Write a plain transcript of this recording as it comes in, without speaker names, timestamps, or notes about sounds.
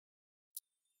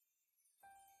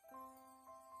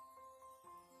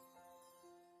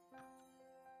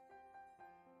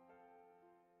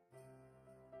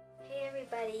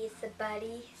everybody, it's the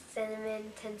Buddy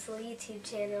Cinnamon Tinsel YouTube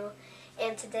channel,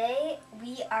 and today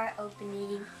we are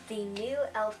opening the new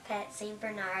Elf Pet St.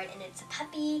 Bernard, and it's a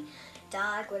puppy,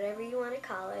 dog, whatever you want to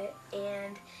call it,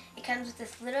 and it comes with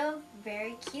this little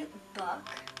very cute book,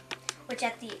 which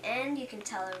at the end you can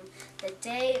tell him the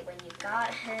date, when you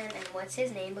got him, and what's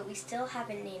his name, but we still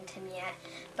haven't named him yet,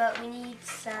 but we need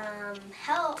some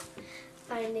help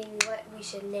finding what we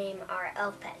should name our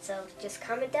elf pet. So just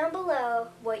comment down below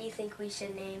what you think we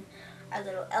should name our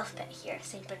little elf pet here,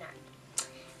 St. Bernard.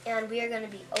 And we are going to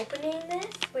be opening this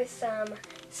with some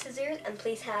scissors, and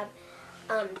please have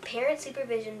parent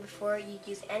supervision before you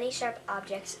use any sharp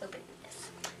objects opening this.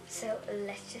 So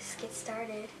let's just get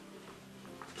started.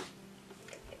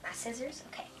 Get my scissors,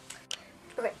 okay.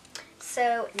 Okay,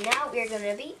 so now we're going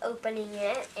to be opening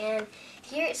it, and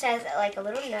here it says like a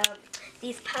little note.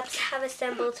 These pups have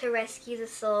assembled to rescue the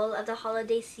soul of the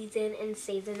holiday season and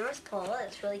save the North Pole.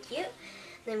 That's really cute.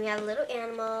 Then we have little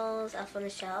animals, Elf on the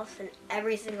Shelf, and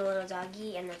every single little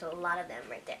doggy, and there's a lot of them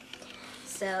right there.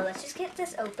 So let's just get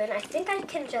this open. I think I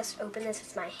can just open this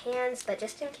with my hands, but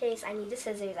just in case I need the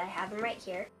scissors, I have them right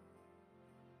here.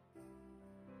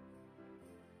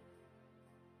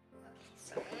 Okay,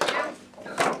 so now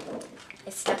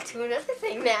it's stuck to another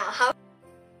thing now.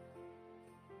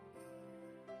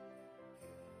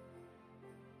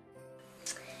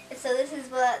 So this is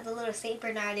what the little St.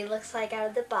 Bernardi looks like out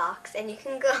of the box, and you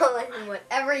can go in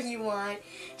whatever you want.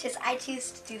 Just I choose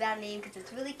to do that name because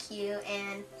it's really cute,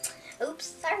 and oops,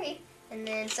 sorry. And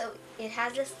then so it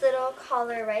has this little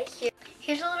collar right here.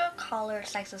 Here's a little collar.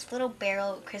 It's like this little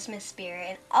barrel Christmas spirit,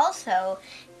 and also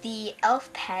the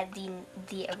Elf Pet,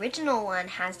 the original one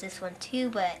has this one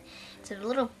too, but it's a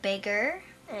little bigger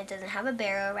and it doesn't have a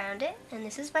barrel around it. And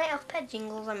this is my Elf Pet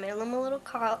Jingles. I made them a little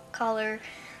collar.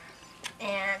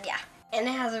 And yeah, and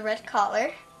it has a red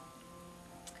collar.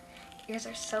 Ears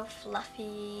are so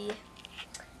fluffy.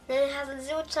 Then it has a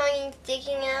little tongue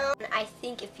sticking out. And I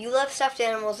think if you love stuffed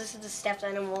animals, this is the stuffed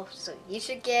animal, so you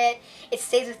should get. It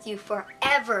stays with you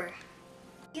forever.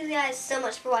 Thank you guys so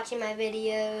much for watching my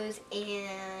videos,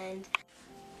 and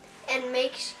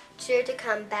make sure to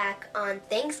come back on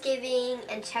Thanksgiving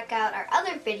and check out our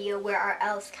other video where our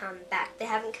elves come back. They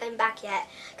haven't come back yet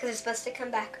because they're supposed to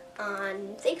come back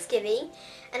on Thanksgiving.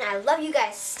 And I love you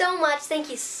guys so much.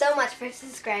 Thank you so much for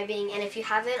subscribing, and if you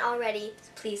haven't already,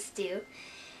 please do.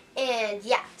 And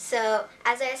yeah, so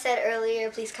as I said earlier,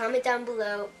 please comment down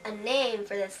below a name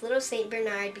for this little St.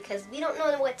 Bernard, because we don't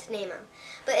know what to name him.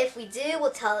 But if we do, we'll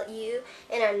tell you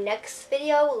in our next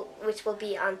video, which will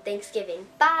be on Thanksgiving.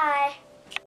 Bye!